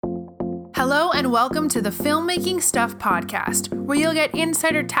Hello and welcome to the Filmmaking Stuff podcast, where you'll get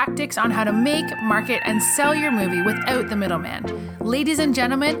insider tactics on how to make, market, and sell your movie without the middleman. Ladies and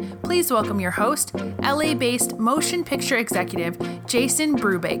gentlemen, please welcome your host, LA-based motion picture executive, Jason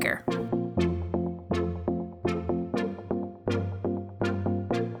Brubaker.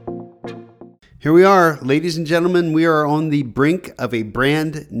 Here we are, ladies and gentlemen, we are on the brink of a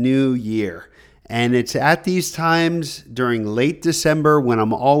brand new year. And it's at these times during late December when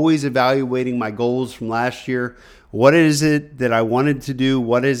I'm always evaluating my goals from last year. What is it that I wanted to do?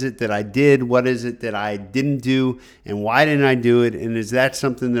 What is it that I did? What is it that I didn't do? And why didn't I do it? And is that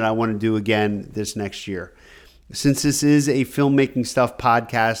something that I want to do again this next year? Since this is a Filmmaking Stuff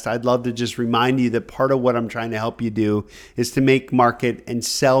podcast, I'd love to just remind you that part of what I'm trying to help you do is to make, market, and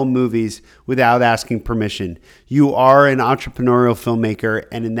sell movies without asking permission. You are an entrepreneurial filmmaker,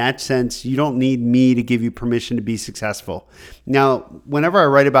 and in that sense, you don't need me to give you permission to be successful. Now, whenever I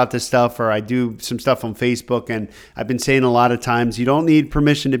write about this stuff or I do some stuff on Facebook, and I've been saying a lot of times, you don't need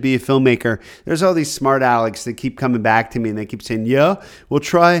permission to be a filmmaker. There's all these smart alecks that keep coming back to me, and they keep saying, yeah, well,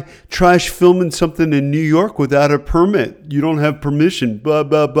 try filming something in New York without a permit. You don't have permission, blah,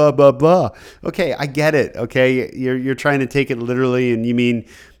 blah, blah, blah, blah. Okay, I get it, okay? You're trying to take it literally, and you mean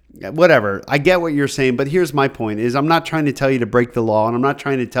whatever. I get what you're saying, but here's my point is I'm not trying to tell you to break the law, and I'm not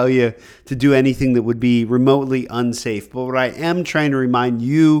trying to tell you to do anything that would be remotely unsafe. But what I am trying to remind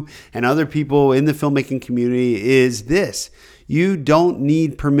you and other people in the filmmaking community is this: you don't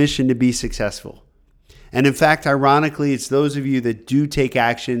need permission to be successful. And in fact, ironically, it's those of you that do take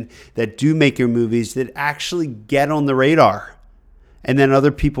action, that do make your movies, that actually get on the radar. And then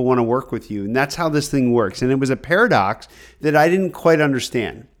other people want to work with you. And that's how this thing works. And it was a paradox that I didn't quite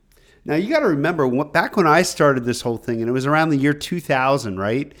understand. Now, you got to remember, back when I started this whole thing, and it was around the year 2000,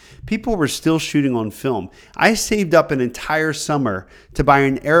 right? People were still shooting on film. I saved up an entire summer to buy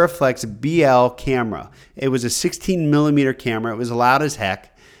an Arriflex BL camera. It was a 16 millimeter camera. It was loud as heck.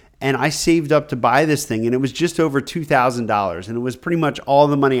 And I saved up to buy this thing, and it was just over $2,000, and it was pretty much all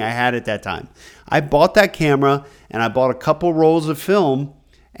the money I had at that time. I bought that camera, and I bought a couple rolls of film,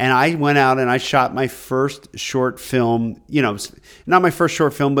 and I went out and I shot my first short film. You know, not my first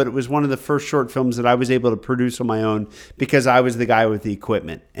short film, but it was one of the first short films that I was able to produce on my own because I was the guy with the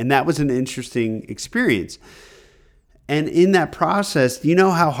equipment. And that was an interesting experience. And in that process, do you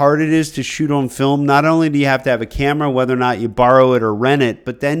know how hard it is to shoot on film? Not only do you have to have a camera, whether or not you borrow it or rent it,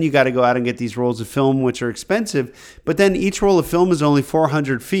 but then you got to go out and get these rolls of film, which are expensive. But then each roll of film is only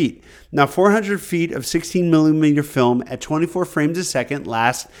 400 feet. Now, 400 feet of 16 millimeter film at 24 frames a second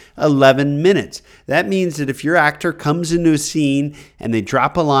lasts 11 minutes. That means that if your actor comes into a scene and they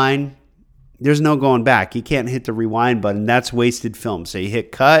drop a line, there's no going back. You can't hit the rewind button. That's wasted film. So you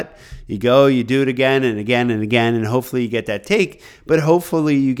hit cut, you go, you do it again and again and again, and hopefully you get that take. But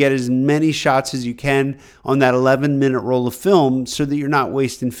hopefully you get as many shots as you can on that 11-minute roll of film so that you're not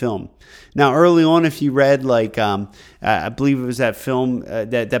wasting film. Now, early on, if you read, I believe it was that film,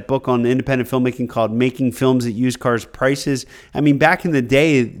 that book on independent filmmaking called Making Films at Used Cars Prices. I mean, back in the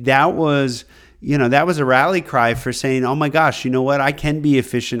day, that was a rally cry for saying, oh my gosh, you know what? I can be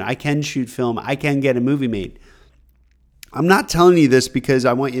efficient. I can shoot film. I can get a movie made. I'm not telling you this because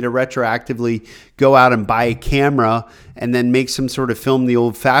I want you to retroactively go out and buy a camera and then make some sort of film the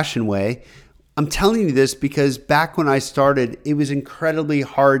old-fashioned way. I'm telling you this because back when I started, it was incredibly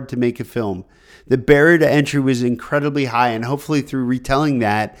hard to make a film. The barrier to entry was incredibly high, and hopefully through retelling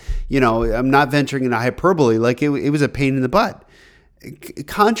that, I'm not venturing into hyperbole, like it was a pain in the butt.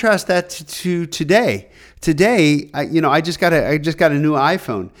 Contrast that to today. Today, I just got a new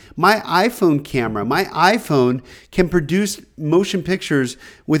iPhone. My iPhone can produce motion pictures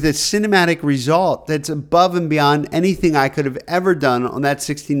with a cinematic result that's above and beyond anything I could have ever done on that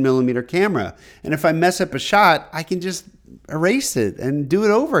 16 millimeter camera. And if I mess up a shot, I can just erase it and do it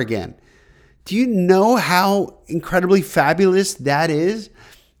over again. Do you know how incredibly fabulous that is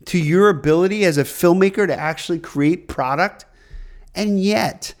to your ability as a filmmaker to actually create product? And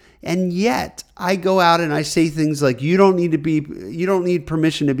yet, I go out and I say things like, you don't need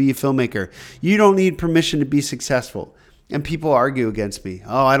permission to be a filmmaker. You don't need permission to be successful. And people argue against me.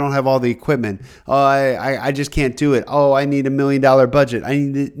 Oh, I don't have all the equipment. Oh, I just can't do it. Oh, I need $1 million budget. I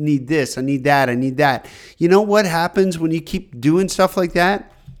need this. I need that. I need that. You know what happens when you keep doing stuff like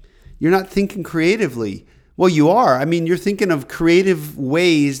that? You're not thinking creatively. Well, you are. I mean, you're thinking of creative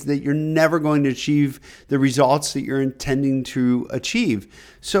ways that you're never going to achieve the results that you're intending to achieve.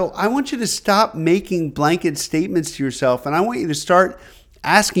 So I want you to stop making blanket statements to yourself, and I want you to start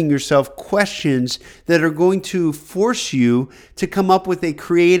asking yourself questions that are going to force you to come up with a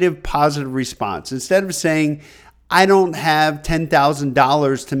creative, positive response. Instead of saying, I don't have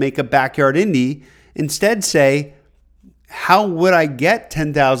 $10,000 to make a backyard indie. Instead, say, how would I get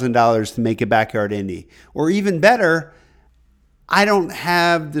 $10,000 to make a backyard indie? Or even better, I don't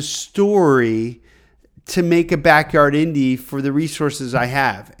have the story to make a backyard indie for the resources I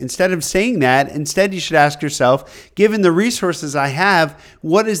have. Instead of saying that, instead you should ask yourself, given the resources I have,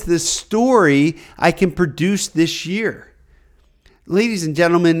 what is the story I can produce this year? Ladies and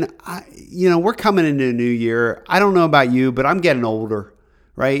gentlemen, we're coming into a new year. I don't know about you, but I'm getting older,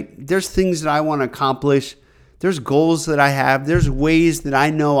 right? There's things that I want to accomplish. There's goals that I have. There's ways that I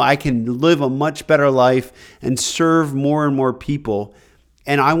know I can live a much better life and serve more and more people.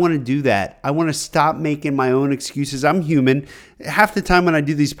 And I want to do that. I want to stop making my own excuses. I'm human. Half the time when I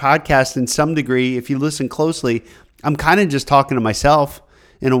do these podcasts, in some degree, if you listen closely, I'm kind of just talking to myself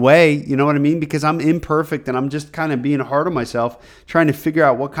in a way, you know what I mean? Because I'm imperfect and I'm just kind of being hard on myself, trying to figure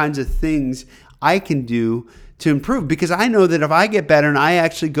out what kinds of things I can do to improve. Because I know that if I get better and I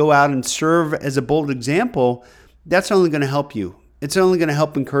actually go out and serve as a bold example, that's only going to help you. It's only going to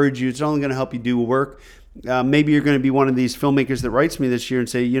help encourage you. It's only going to help you do work. Maybe you're going to be one of these filmmakers that writes me this year and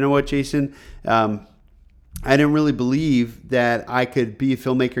say, you know what, Jason, I didn't really believe that I could be a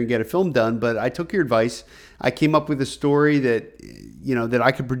filmmaker and get a film done, but I took your advice. I came up with a story that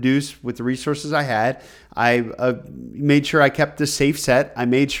I could produce with the resources I had. I made sure I kept the safe set. I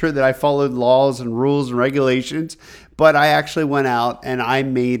made sure that I followed laws and rules and regulations, but I actually went out and I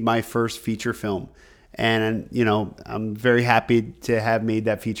made my first feature film. And, I'm very happy to have made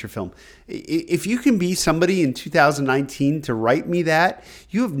that feature film. If you can be somebody in 2019 to write me that,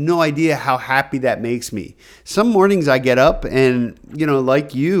 you have no idea how happy that makes me. Some mornings I get up and,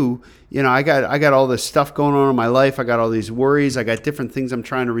 like you, I got all this stuff going on in my life. I got all these worries. I got different things I'm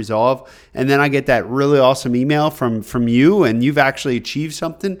trying to resolve. And then I get that really awesome email from you and you've actually achieved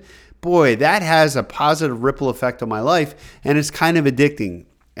something. Boy, that has a positive ripple effect on my life. And it's kind of addicting.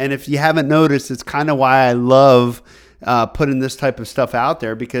 And if you haven't noticed, it's kind of why I love putting this type of stuff out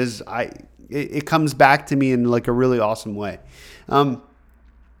there, because it comes back to me in like a really awesome way.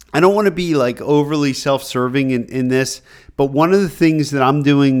 I don't want to be like overly self-serving in this, but one of the things that I'm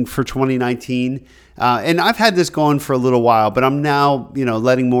doing for 2019, and I've had this going for a little while, but I'm now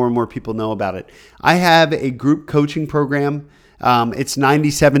letting more and more people know about it. I have a group coaching program. It's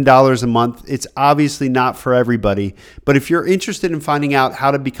 $97 a month. It's obviously not for everybody, but if you're interested in finding out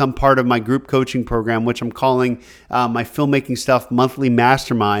how to become part of my group coaching program, which I'm calling my Filmmaking Stuff Monthly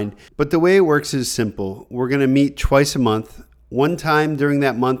Mastermind, but the way it works is simple. We're going to meet twice a month. One time during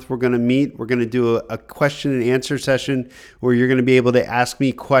that month, we're going to meet. We're going to do a question and answer session where you're going to be able to ask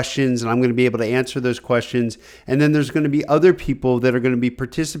me questions and I'm going to be able to answer those questions. And then there's going to be other people that are going to be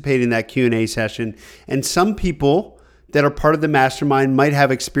participating in that Q&A session. And some people that are part of the mastermind might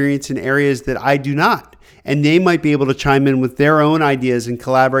have experience in areas that I do not. And they might be able to chime in with their own ideas and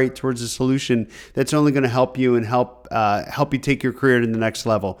collaborate towards a solution that's only going to help you and help you take your career to the next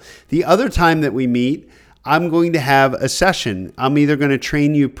level. The other time that we meet, I'm going to have a session. I'm either going to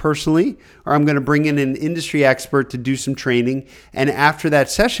train you personally or I'm going to bring in an industry expert to do some training. And after that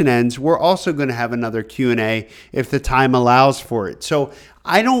session ends, we're also going to have another Q&A if the time allows for it. So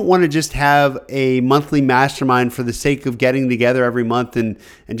I don't want to just have a monthly mastermind for the sake of getting together every month and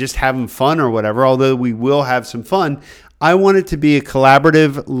just having fun or whatever, although we will have some fun. I want it to be a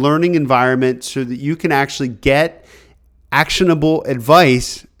collaborative learning environment so that you can actually get actionable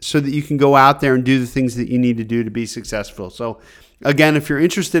advice so that you can go out there and do the things that you need to do to be successful. So again, if you're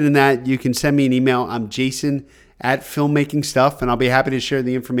interested in that, you can send me an email. I'm Jason at Filmmaking Stuff, and I'll be happy to share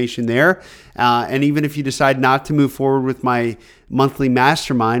the information there. And even if you decide not to move forward with my monthly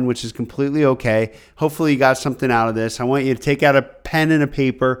mastermind, which is completely okay, hopefully you got something out of this. I want you to take out a pen and a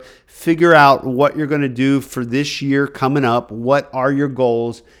paper, figure out what you're going to do for this year coming up. What are your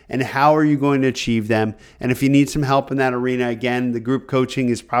goals and how are you going to achieve them? And if you need some help in that arena, again, the group coaching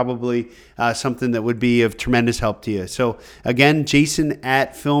is probably something that would be of tremendous help to you. So again, Jason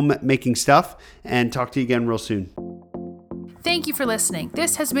at Filmmaking Stuff, and talk to you again real soon. Thank you for listening.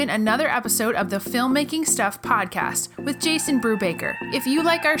 This has been another episode of the Filmmaking Stuff podcast with Jason Brubaker. If you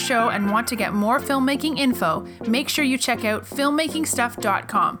like our show and want to get more filmmaking info, make sure you check out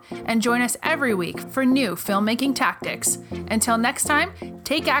filmmakingstuff.com and join us every week for new filmmaking tactics. Until next time,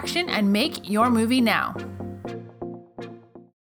 take action and make your movie now.